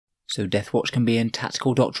So Deathwatch can be in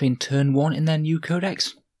Tactical Doctrine Turn 1 in their new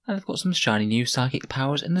codex, and they've got some shiny new psychic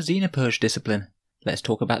powers in the Xenopurge Discipline. Let's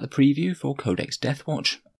talk about the preview for Codex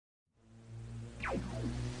Deathwatch.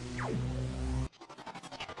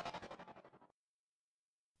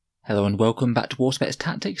 Hello and welcome back to Auspex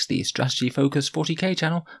Tactics, the strategy-focused 40k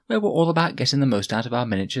channel, where we're all about getting the most out of our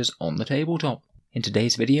miniatures on the tabletop. In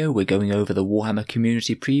today's video, we're going over the Warhammer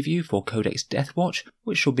community preview for Codex Deathwatch,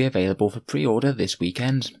 which should be available for pre-order this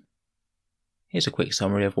weekend. Here's a quick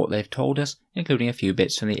summary of what they've told us, including a few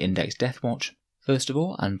bits from the Index Deathwatch. First of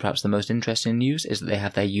all, and perhaps the most interesting news, is that they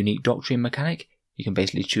have their unique doctrine mechanic. You can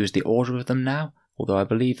basically choose the order of them now, although I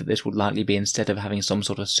believe that this would likely be instead of having some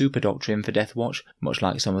sort of super doctrine for Deathwatch, much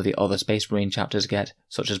like some of the other Space Marine chapters get,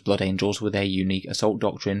 such as Blood Angels with their unique assault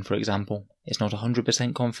doctrine, for example. It's not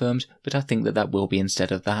 100% confirmed, but I think that will be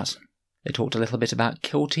instead of that. They talked a little bit about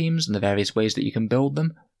kill teams and the various ways that you can build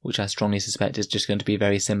them, which I strongly suspect is just going to be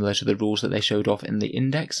very similar to the rules that they showed off in the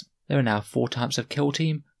Index. There are now 4 types of kill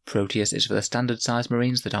team. Proteus is for the standard size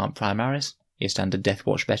Marines that aren't Primaris, your standard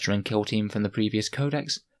Deathwatch veteran kill team from the previous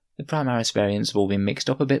codex. The Primaris variants have all been mixed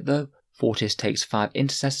up a bit though. Fortis takes 5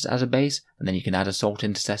 Intercessors as a base, and then you can add Assault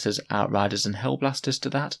Intercessors, Outriders and Hellblasters to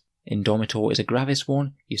that. Indomitor is a Gravis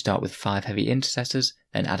one. You start with 5 Heavy Intercessors,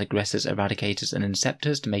 then add Aggressors, Eradicators and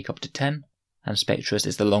Inceptors to make up to 10. And Spectrus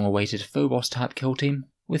is the long-awaited Phobos type kill team,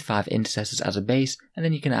 with 5 Intercessors as a base, and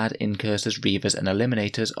then you can add Incursors, Reavers and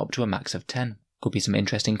Eliminators up to a max of 10. Could be some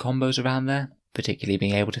interesting combos around there, particularly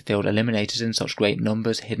being able to field Eliminators in such great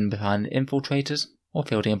numbers hidden behind Infiltrators, or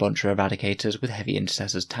fielding a bunch of Eradicators with Heavy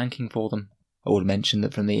Intercessors tanking for them. I would mention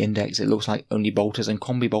that from the Index it looks like only Bolters and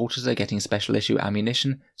Combi Bolters are getting special issue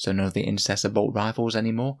ammunition, so none of the Intercessor Bolt Rifles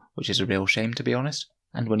anymore, which is a real shame to be honest.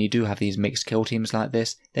 And when you do have these mixed kill teams like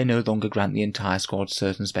this, they no longer grant the entire squad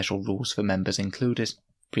certain special rules for members included.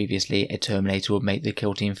 Previously, a Terminator would make the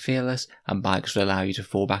kill team fearless, and bikes would allow you to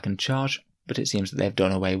fall back and charge, but it seems that they've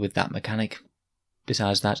done away with that mechanic.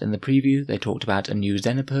 Besides that, in the preview, they talked about a new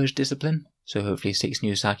Xenopurge Discipline, so hopefully 6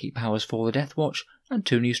 new psychic powers for the Deathwatch, and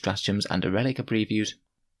 2 new stratagems and a relic are previewed.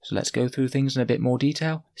 So let's go through things in a bit more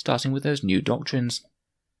detail, starting with those new doctrines.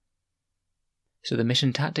 So the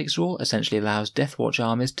mission tactics rule essentially allows Deathwatch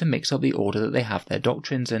armies to mix up the order that they have their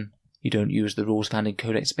doctrines in. You don't use the rules found in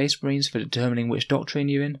Codex Space Marines for determining which doctrine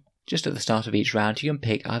you're in. Just at the start of each round you can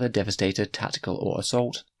pick either Devastator, Tactical or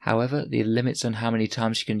Assault. However, the limits on how many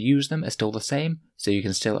times you can use them are still the same, so you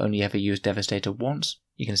can still only ever use Devastator once,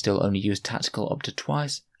 you can still only use Tactical up to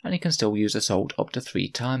twice, and you can still use Assault up to 3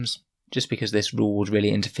 times. Just because this rule would really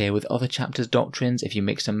interfere with other chapters' doctrines if you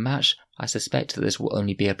mix and match, I suspect that this will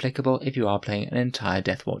only be applicable if you are playing an entire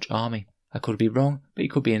Deathwatch army. I could be wrong, but you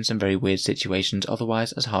could be in some very weird situations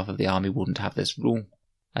otherwise, as half of the army wouldn't have this rule.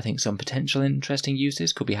 I think some potential interesting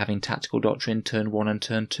uses could be having Tactical Doctrine Turn 1 and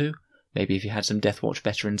Turn 2, maybe if you had some Deathwatch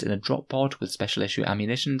veterans in a drop pod with special issue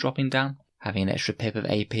ammunition dropping down. Having an extra pip of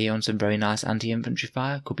AP on some very nice anti-infantry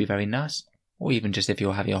fire could be very nice. Or even just if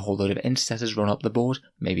you're having a whole load of Intercessors run up the board,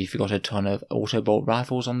 maybe if you've got a ton of Autobolt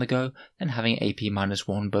rifles on the go, then having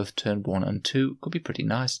AP-1 both Turn 1 and 2 could be pretty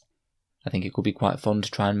nice. I think it could be quite fun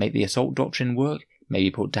to try and make the Assault Doctrine work,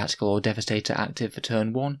 maybe put Tactical or Devastator active for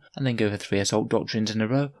Turn 1, and then go for 3 Assault Doctrines in a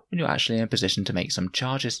row when you're actually in a position to make some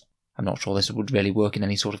charges. I'm not sure this would really work in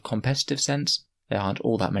any sort of competitive sense. There aren't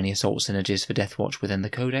all that many Assault synergies for Deathwatch within the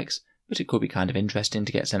Codex, but it could be kind of interesting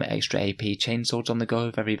to get some extra AP chainswords on the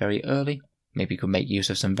go very, very early. Maybe you could make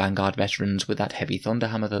use of some Vanguard veterans with that heavy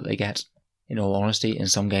Thunderhammer that they get. In all honesty, in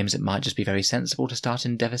some games it might just be very sensible to start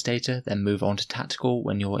in Devastator, then move on to Tactical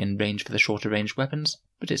when you're in range for the shorter range weapons,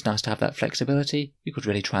 but it's nice to have that flexibility. You could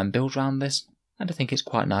really try and build around this, and I think it's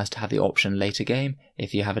quite nice to have the option later game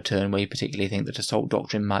if you have a turn where you particularly think that Assault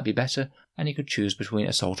Doctrine might be better, and you could choose between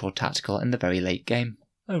Assault or Tactical in the very late game.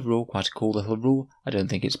 Overall, quite a cool little rule. I don't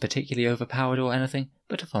think it's particularly overpowered or anything,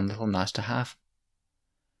 but a fun little nice to have.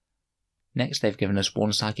 Next, they've given us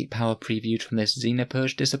 1 psychic power previewed from this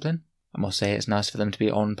Xenopurge Discipline. I must say it's nice for them to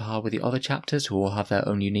be on par with the other chapters who all have their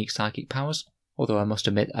own unique psychic powers, although I must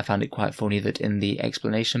admit I found it quite funny that in the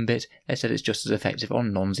explanation bit they said it's just as effective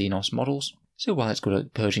on non-Xenos models, so while it's good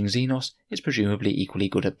at purging Xenos, it's presumably equally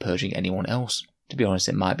good at purging anyone else. To be honest,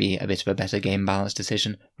 it might be a bit of a better game balance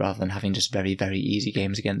decision, rather than having just very, very easy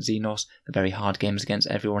games against Xenos and very hard games against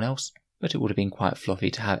everyone else, but it would have been quite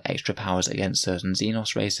fluffy to have extra powers against certain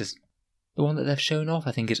Xenos races. The one that they've shown off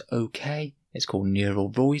I think is okay. It's called Neural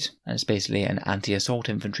Void, and it's basically an anti-assault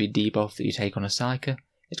infantry debuff that you take on a Psyker.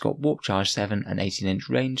 It's got Warp Charge 7 and 18-inch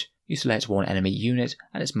range. You select one enemy unit,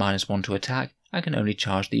 and it's -1 to attack, and can only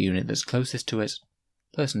charge the unit that's closest to it.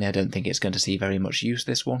 Personally, I don't think it's going to see very much use,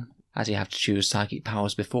 this one. As you have to choose psychic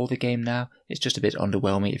powers before the game now, it's just a bit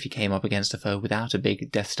underwhelming if you came up against a foe without a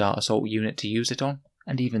big Death Star assault unit to use it on,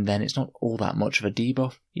 and even then it's not all that much of a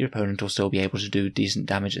debuff. Your opponent will still be able to do decent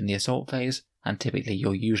damage in the assault phase, and typically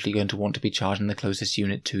you're usually going to want to be charging the closest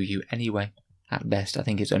unit to you anyway. At best, I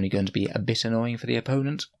think it's only going to be a bit annoying for the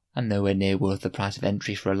opponent, and nowhere near worth the price of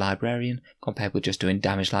entry for a librarian, compared with just doing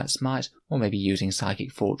damage like Smite, or maybe using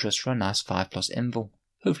Psychic Fortress for a nice 5+ invul.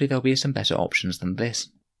 Hopefully there'll be some better options than this.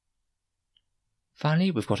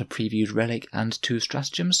 Finally, we've got a previewed Relic and 2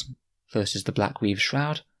 Stratagems. First is the Blackweave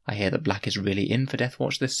Shroud. I hear that black is really in for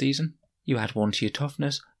Deathwatch this season. You add 1 to your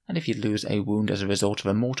toughness, and if you lose a wound as a result of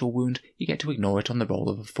a mortal wound, you get to ignore it on the roll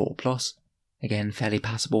of a 4+. Again, fairly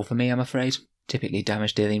passable for me, I'm afraid. Typically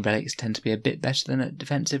damage dealing relics tend to be a bit better than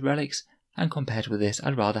defensive relics, and compared with this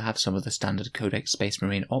I'd rather have some of the standard Codex Space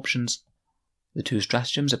Marine options. The 2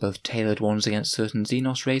 Stratagems are both tailored ones against certain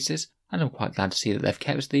Xenos races, and I'm quite glad to see that they've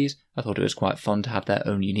kept these. I thought it was quite fun to have their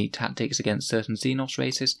own unique tactics against certain Xenos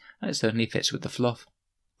races, and it certainly fits with the fluff.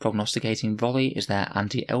 Prognosticating Volley is their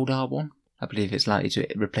anti-Eldar one. I believe it's likely to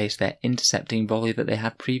replace their intercepting volley that they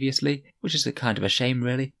had previously, which is a kind of a shame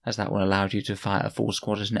really, as that one allowed you to fire a full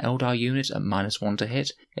squad at an Eldar unit at -1 to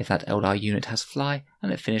hit if that Eldar unit has fly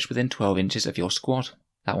and it finished within 12 inches of your squad.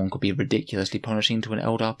 That one could be ridiculously punishing to an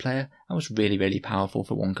Eldar player and was really powerful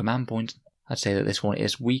for 1 command point. I'd say that this one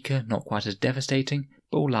is weaker, not quite as devastating,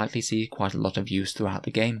 but will likely see quite a lot of use throughout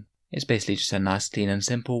the game. It's basically just a nice clean and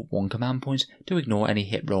simple 1 command point to ignore any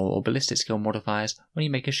hit roll or ballistic skill modifiers when you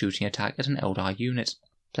make a shooting attack at an Eldar unit.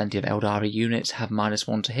 Plenty of Eldari units have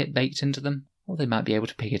 -1 to hit baked into them, or they might be able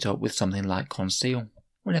to pick it up with something like Conceal.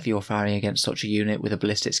 Whenever you're firing against such a unit with a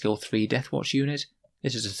ballistic skill 3 Deathwatch unit,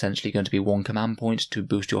 this is essentially going to be 1 command point to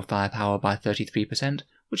boost your firepower by 33%,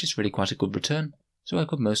 which is really quite a good return, so I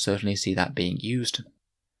could most certainly see that being used.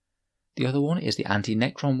 The other one is the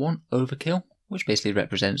anti-Necron one, Overkill, which basically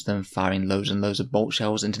represents them firing loads and loads of bolt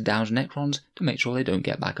shells into downed Necrons to make sure they don't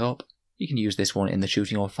get back up. You can use this one in the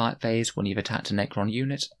shooting or fight phase when you've attacked a Necron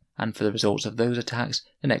unit, and for the results of those attacks,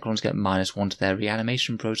 the Necrons get -1 to their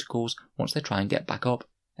reanimation protocols once they try and get back up.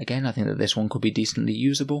 Again, I think that this one could be decently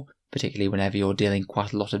usable, particularly whenever you're dealing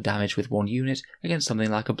quite a lot of damage with 1 unit against something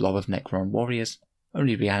like a blob of Necron warriors.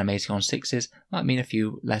 Only reanimating on 6s might mean a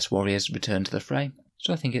few less warriors return to the fray,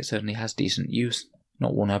 so I think it certainly has decent use.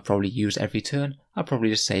 Not one I'd probably use every turn, I'd probably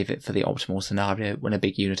just save it for the optimal scenario when a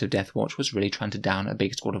big unit of Deathwatch was really trying to down a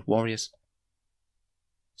big squad of warriors.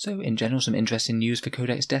 So in general, some interesting news for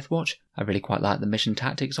Codex Deathwatch. I really quite like the mission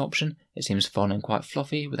tactics option. It seems fun and quite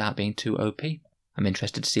fluffy without being too OP. I'm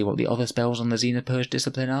interested to see what the other spells on the Xenopurge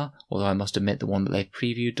Discipline are, although I must admit the one that they've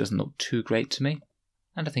previewed doesn't look too great to me.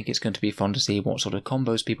 And I think it's going to be fun to see what sort of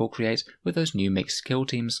combos people create with those new mixed skill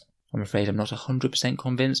teams. I'm afraid I'm not 100%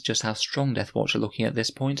 convinced just how strong Deathwatch are looking at this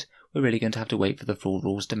point. We're really going to have to wait for the full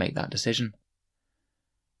rules to make that decision.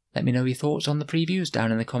 Let me know your thoughts on the previews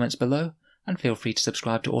down in the comments below, and feel free to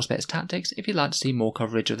subscribe to Auspex Tactics if you'd like to see more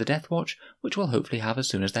coverage of the Deathwatch, which we'll hopefully have as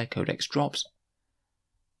soon as their codex drops.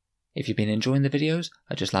 If you've been enjoying the videos,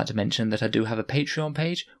 I'd just like to mention that I do have a Patreon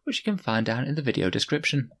page, which you can find down in the video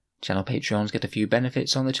description. Channel Patreons get a few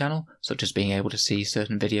benefits on the channel, such as being able to see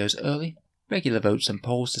certain videos early, regular votes and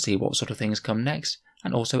polls to see what sort of things come next,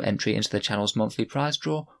 and also entry into the channel's monthly prize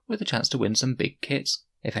draw with a chance to win some big kits.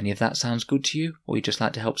 If any of that sounds good to you, or you'd just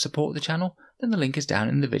like to help support the channel, then the link is down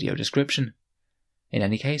in the video description. In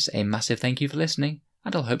any case, a massive thank you for listening,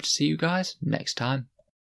 and I'll hope to see you guys next time.